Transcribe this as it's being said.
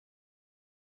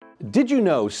Did you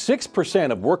know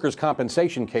 6% of workers'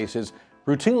 compensation cases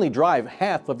routinely drive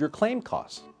half of your claim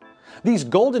costs? These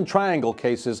golden triangle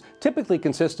cases typically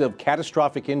consist of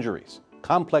catastrophic injuries,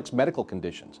 complex medical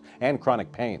conditions, and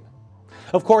chronic pain.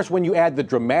 Of course, when you add the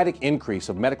dramatic increase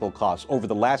of medical costs over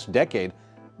the last decade,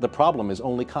 the problem is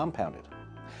only compounded.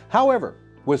 However,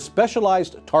 with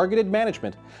specialized targeted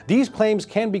management, these claims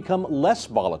can become less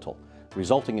volatile,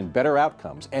 resulting in better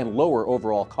outcomes and lower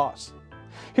overall costs.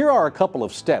 Here are a couple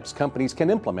of steps companies can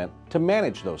implement to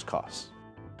manage those costs.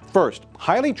 First,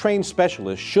 highly trained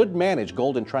specialists should manage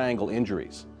golden triangle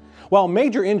injuries. While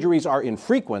major injuries are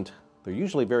infrequent, they're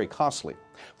usually very costly.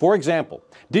 For example,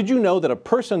 did you know that a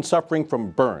person suffering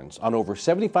from burns on over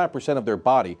 75% of their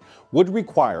body would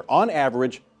require, on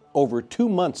average, over 2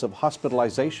 months of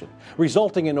hospitalization,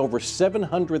 resulting in over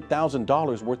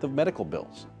 $700,000 worth of medical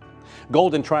bills?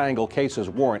 Golden triangle cases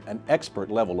warrant an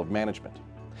expert level of management.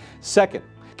 Second,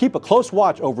 keep a close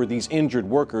watch over these injured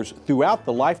workers throughout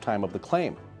the lifetime of the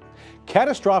claim.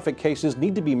 Catastrophic cases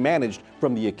need to be managed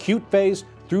from the acute phase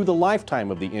through the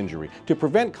lifetime of the injury to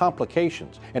prevent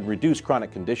complications and reduce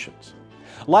chronic conditions.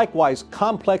 Likewise,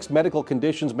 complex medical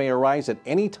conditions may arise at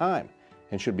any time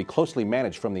and should be closely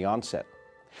managed from the onset.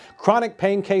 Chronic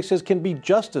pain cases can be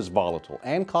just as volatile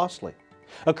and costly.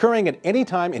 Occurring at any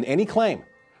time in any claim,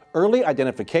 early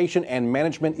identification and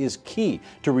management is key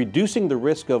to reducing the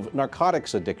risk of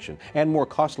narcotics addiction and more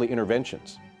costly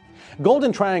interventions.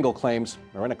 Golden triangle claims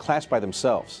are in a class by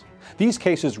themselves. These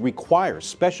cases require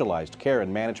specialized care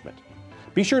and management.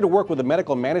 Be sure to work with a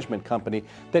medical management company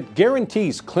that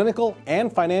guarantees clinical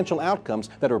and financial outcomes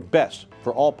that are best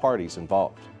for all parties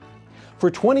involved.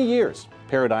 For 20 years,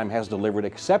 Paradigm has delivered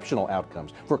exceptional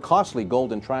outcomes for costly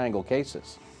golden triangle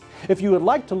cases. If you would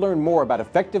like to learn more about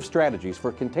effective strategies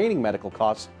for containing medical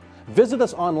costs, visit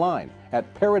us online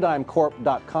at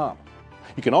ParadigmCorp.com.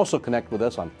 You can also connect with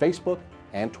us on Facebook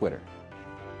and Twitter.